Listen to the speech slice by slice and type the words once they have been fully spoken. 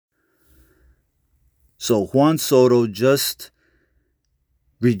So Juan Soto just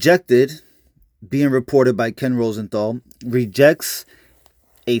rejected, being reported by Ken Rosenthal, rejects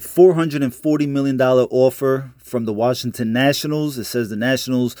a $440 million offer from the Washington Nationals. It says the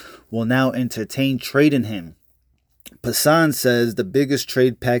Nationals will now entertain trading him. Passan says the biggest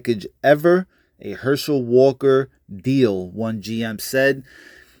trade package ever, a Herschel Walker deal, one GM said.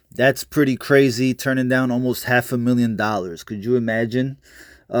 That's pretty crazy, turning down almost $500,000. Could you imagine?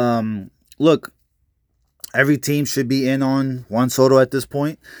 Look, every team should be in on Juan Soto at this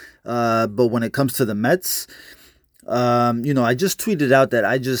point. But when it comes to the Mets, I just tweeted out that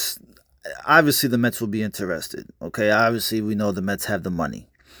obviously the Mets will be interested. Okay, obviously we know the Mets have the money.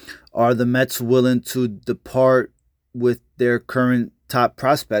 Are the Mets willing to depart with their current top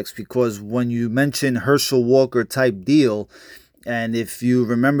prospects? Because when you mention Herschel Walker type deal, and if you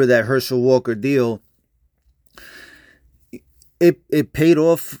remember that Herschel Walker deal, it paid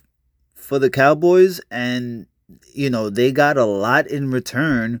off for the Cowboys, and they got a lot in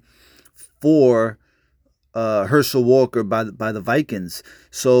return for Herschel Walker by the Vikings.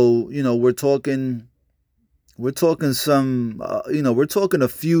 So we're talking a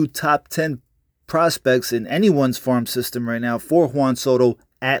few top 10 prospects in anyone's farm system right now for Juan Soto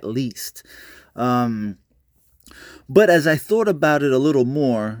at least. But as I thought about it a little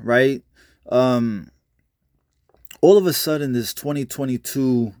more, right, all of a sudden this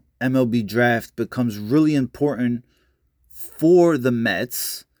 2022 MLB draft becomes really important for the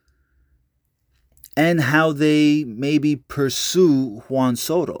Mets and how they maybe pursue Juan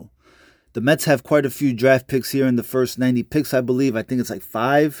Soto. The Mets have quite a few draft picks here in the first 90 picks, I believe. I think it's like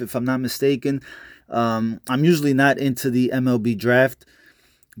 5, if I'm not mistaken. I'm usually not into the MLB draft.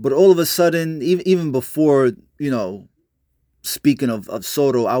 But all of a sudden, even before, speaking of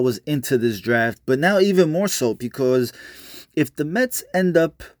Soto, I was into this draft. But now even more so, because if the Mets end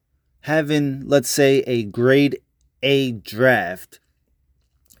up having, let's say, a grade A draft,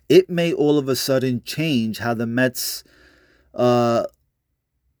 it may all of a sudden change how the Mets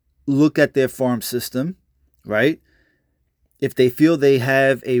look at their farm system, right? If they feel they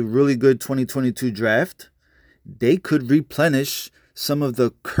have a really good 2022 draft, they could replenish some of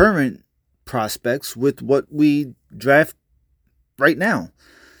the current prospects with what we draft right now.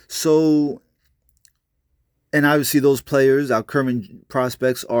 So, and obviously those players, our current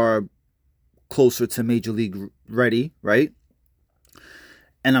prospects, are closer to Major League ready, right?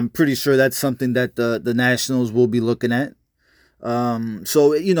 And I'm pretty sure that's something that the Nationals will be looking at.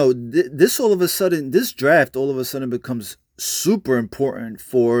 So, this draft all of a sudden becomes super important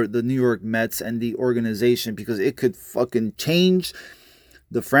for the New York Mets and the organization, because it could fucking change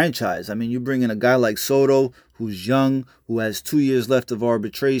the franchise. I mean, you bring in a guy like Soto, who's young, who has 2 years left of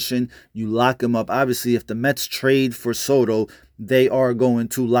arbitration. You lock him up. Obviously, if the Mets trade for Soto, they are going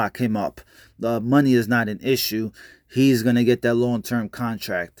to lock him up. Money is not an issue. He's going to get that long-term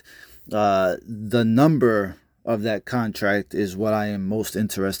contract. The number of that contract is what I am most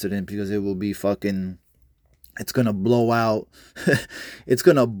interested in, because it will be fucking... It's going to blow out. It's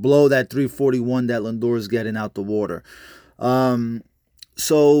going to blow that 341 that Lindor is getting out the water.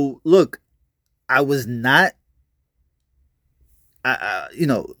 So, look, I was not...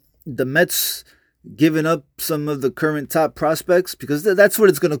 the Mets giving up some of the current top prospects, because that's what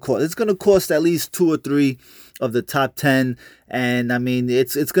it's going to cost. It's going to cost at least 2 or 3 of the top 10. And, I mean,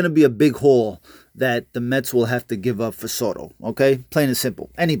 it's going to be a big haul that the Mets will have to give up for Soto. Okay? Plain and simple.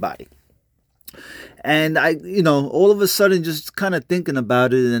 Anybody. And I, all of a sudden just kind of thinking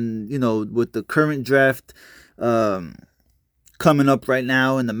about it, and, with the current draft coming up right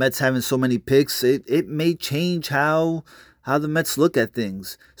now and the Mets having so many picks, it may change how the Mets look at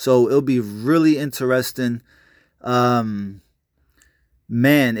things. So it'll be really interesting. Man,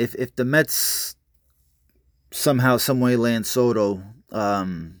 if the Mets somehow, some way land Soto,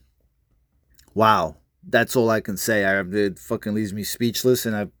 wow, that's all I can say. It fucking leaves me speechless,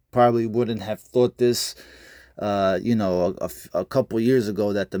 and I probably wouldn't have thought this, a couple years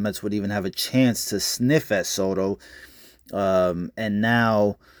ago, that the Mets would even have a chance to sniff at Soto. And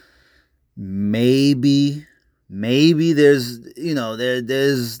now maybe there's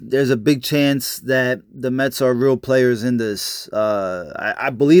a big chance that the Mets are real players in this. I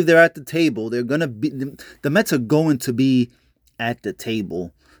believe they're at the table. The Mets are going to be at the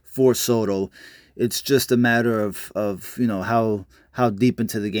table for Soto. It's just a matter of how deep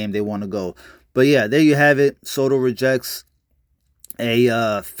into the game they want to go. But yeah, there you have it. Soto rejects a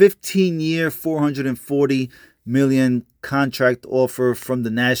 15-year, $440 million contract offer from the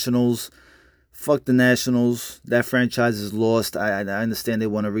Nationals. Fuck the Nationals. That franchise is lost. I understand they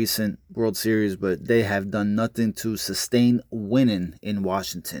won a recent World Series, but they have done nothing to sustain winning in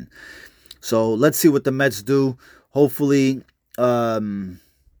Washington. So let's see what the Mets do. Hopefully,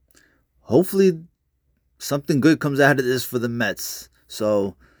 hopefully something good comes out of this for the Mets.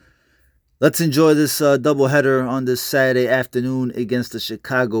 So let's enjoy this doubleheader on this Saturday afternoon against the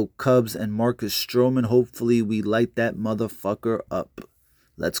Chicago Cubs and Marcus Stroman. Hopefully we light that motherfucker up.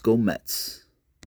 Let's go Mets.